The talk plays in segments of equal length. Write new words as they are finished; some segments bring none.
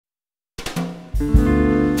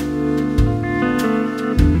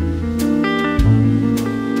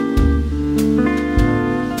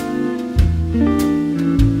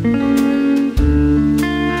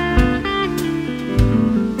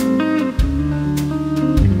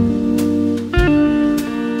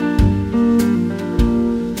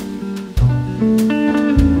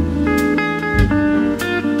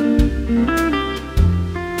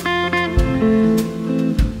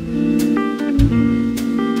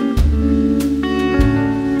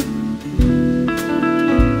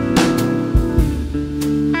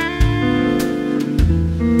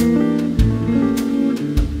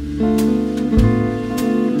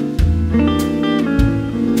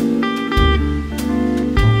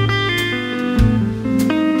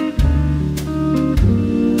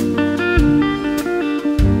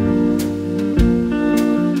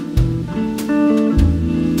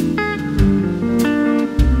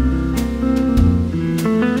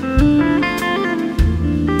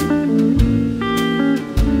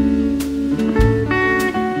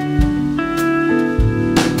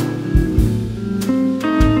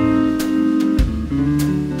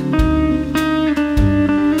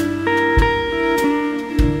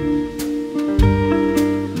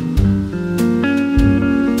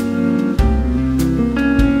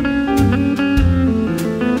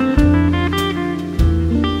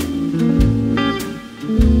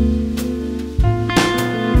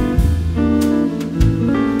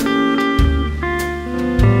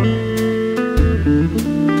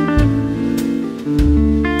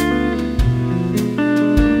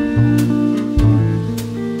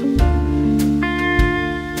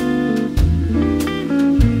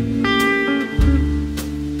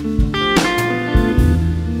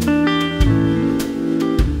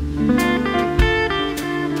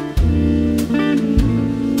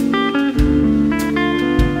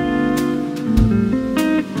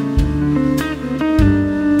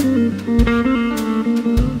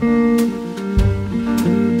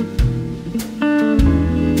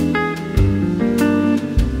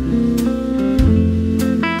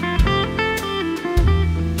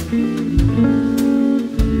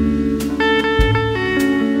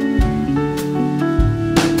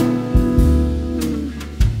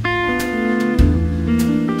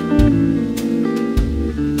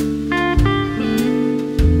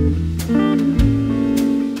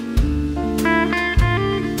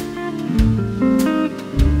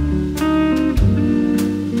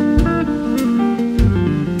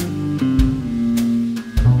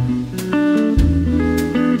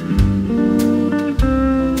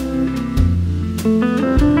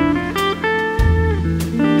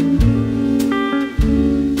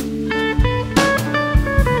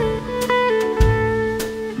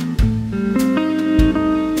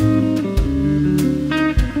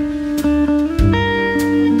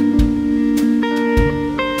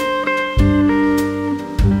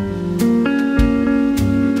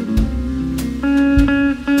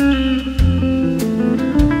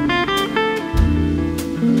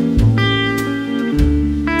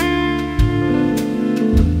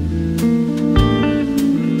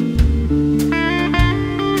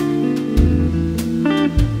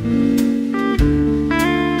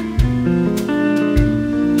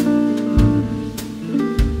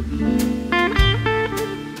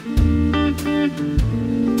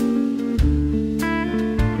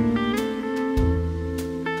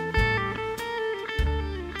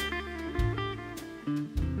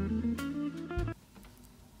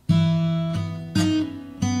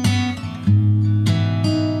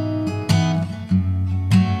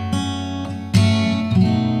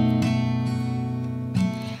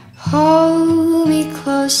Hold me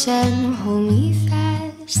close and hold me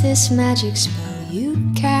fast. This magic spell you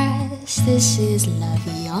cast, this is la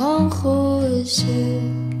vie en rose.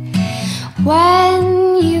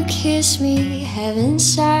 When you kiss me, heaven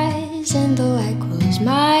sighs, and though I close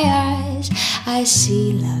my eyes, I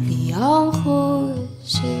see la vie en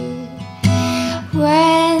rose.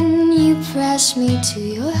 When you press me to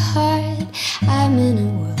your heart, I'm in a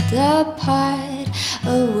world apart,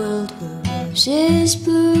 a world where roses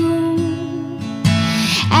bloom.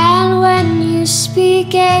 And when you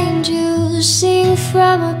speak, angels sing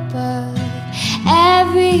from above.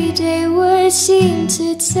 Everyday words seem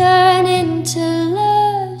to turn into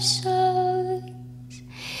love songs.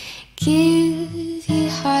 Give your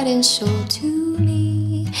heart and soul to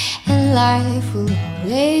me, and life will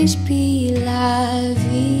always be la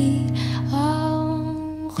vie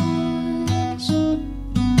en rose.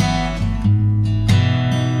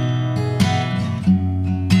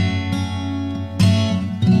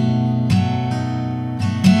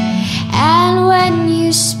 And when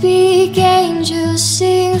you speak, angels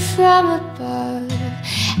sing from above.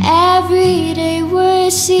 Everyday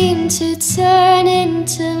words seem to turn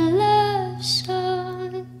into love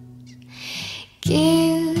songs.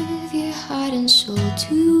 Give your heart and soul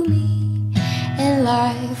to me, and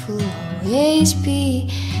life will always be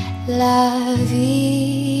la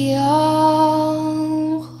vie en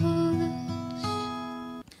rose.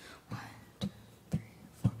 1, 2, 3,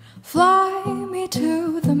 4. Fly me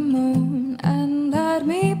to the moon and let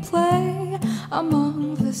me play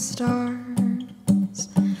among the stars.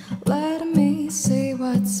 Let me see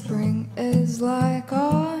what spring is like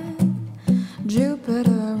on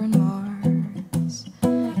Jupiter and Mars.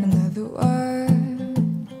 In other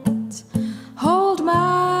words, hold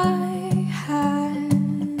my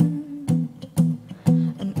hand.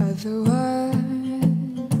 In other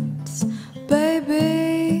words,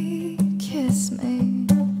 baby, kiss me.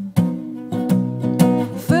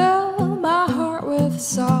 Fill my heart with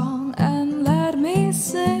song and let me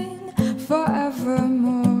sing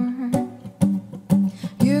forevermore.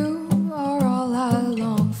 You are all I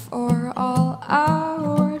long for, all I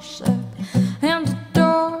worship and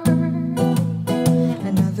adore.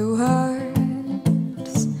 In other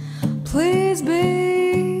words, please be